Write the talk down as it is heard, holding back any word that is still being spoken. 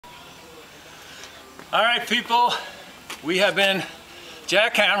All right, people, we have been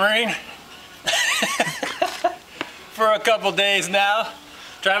jackhammering for a couple days now.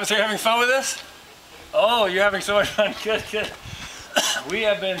 Travis, are you having fun with this? Oh, you're having so much fun. Good, good. We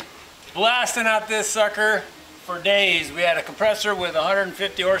have been blasting out this sucker for days. We had a compressor with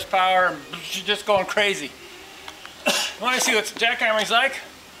 150 horsepower and just going crazy. You want to see what jackhammering's like?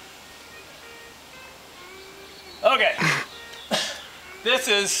 Okay. This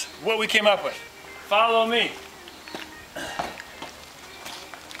is what we came up with. Follow me.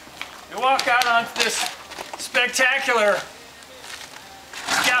 You walk out onto this spectacular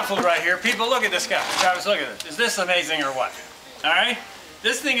scaffold right here. People, look at this scaffold. Travis, look at this. Is this amazing or what? All right?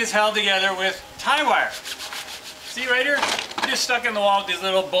 This thing is held together with tie wire. See right here? Just stuck in the wall with these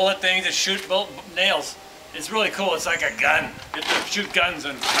little bullet things that shoot nails. It's really cool. It's like a gun. You have to shoot guns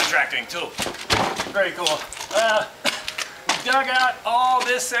and contracting too. Very cool. We dug out all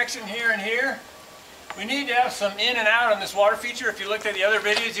this section here and here. We need to have some in and out on this water feature. If you looked at the other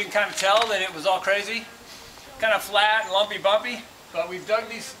videos, you can kind of tell that it was all crazy. Kind of flat and lumpy bumpy. But we've dug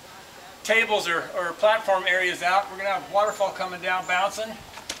these tables or platform areas out. We're going to have waterfall coming down, bouncing.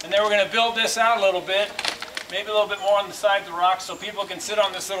 And then we're going to build this out a little bit. Maybe a little bit more on the side of the rock so people can sit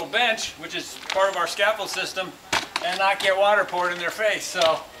on this little bench, which is part of our scaffold system, and not get water poured in their face.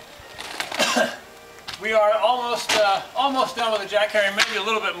 So we are almost done with the jackhammering, maybe a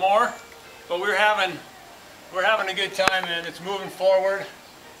little bit more. But we're having a good time, and it's moving forward.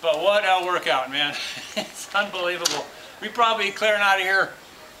 But what a workout, man. It's unbelievable. We probably clearing out of here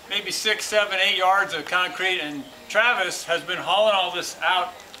maybe 6, 7, 8 yards of concrete, and Travis has been hauling all this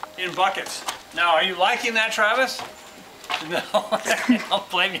out in buckets. Now, are you liking that, Travis? No, I don't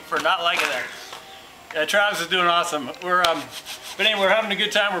blame you for not liking that. Yeah, Travis is doing awesome. But anyway, we're having a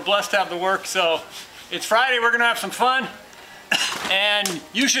good time. We're blessed to have the work. So it's Friday. We're gonna have some fun, and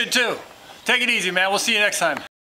you should too. Take it easy, man. We'll see you next time.